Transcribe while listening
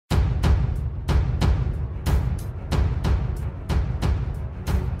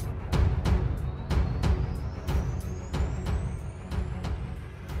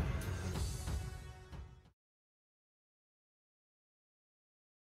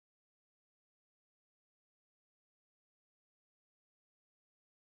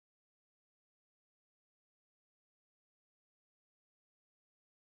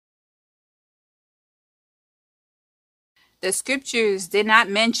The scriptures did not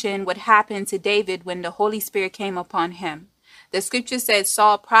mention what happened to David when the Holy Spirit came upon him. The scripture said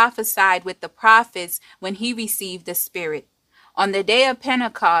Saul prophesied with the prophets when he received the Spirit. On the day of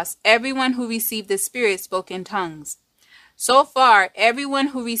Pentecost, everyone who received the Spirit spoke in tongues. So far, everyone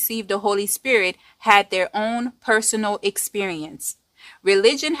who received the Holy Spirit had their own personal experience.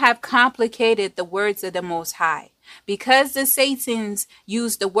 Religion have complicated the words of the Most High. Because the Satans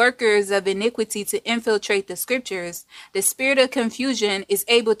use the workers of iniquity to infiltrate the scriptures, the spirit of confusion is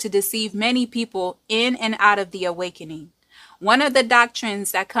able to deceive many people in and out of the awakening. One of the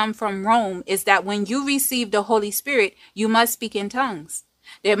doctrines that come from Rome is that when you receive the Holy Spirit, you must speak in tongues.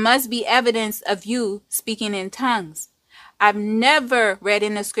 There must be evidence of you speaking in tongues. I've never read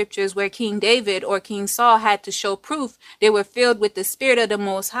in the scriptures where King David or King Saul had to show proof they were filled with the Spirit of the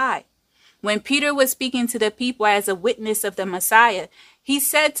Most High. When Peter was speaking to the people as a witness of the Messiah, he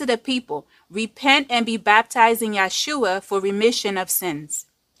said to the people, "Repent and be baptized in Yeshua for remission of sins."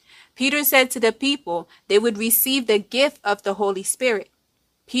 Peter said to the people they would receive the gift of the Holy Spirit.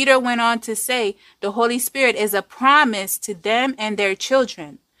 Peter went on to say the Holy Spirit is a promise to them and their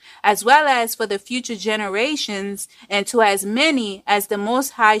children, as well as for the future generations and to as many as the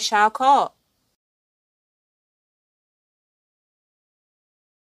Most High shall call.